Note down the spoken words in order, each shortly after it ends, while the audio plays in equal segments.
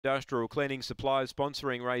Industrial Cleaning Supplies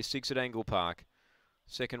sponsoring race 6 at Angle Park.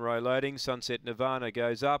 Second row loading. Sunset Nirvana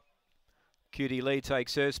goes up. Cutie Lee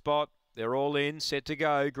takes her spot. They're all in, set to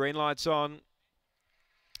go. Green lights on.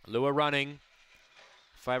 Lure running.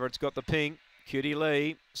 Favourite's got the pink. Cutie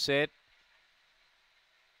Lee set.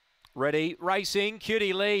 Ready, racing.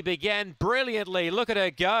 Cutie Lee began brilliantly. Look at her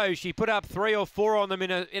go. She put up 3 or 4 on them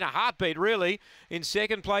in a heartbeat, really. In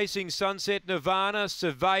second placing, Sunset Nirvana,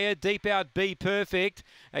 Surveyor, deep out Be Perfect.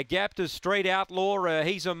 A gap to Street Outlaw.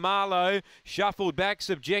 He's a Marlowe. Shuffled back,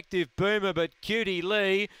 Subjective Boomer, but Cutie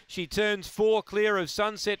Lee. She turns 4 clear of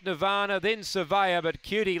Sunset Nirvana, then Surveyor, but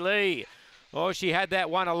Cutie Lee. Oh, she had that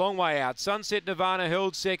one a long way out. Sunset Nirvana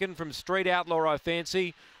held second from Street Outlaw, I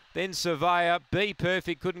fancy. Then Surveyor, Be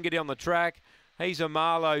Perfect, couldn't get on the track. He's a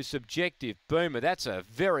Marlowe, Subjective Boomer. That's a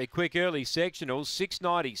very quick early sectional,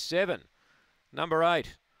 6.97. Number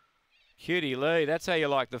 8, Cutie Lee. That's how you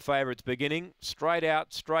like the favourites beginning. Straight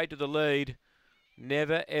out, straight to the lead.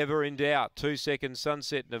 Never, ever in doubt. 2 seconds,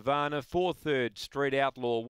 Sunset Nirvana. 4 third, Street Outlaw.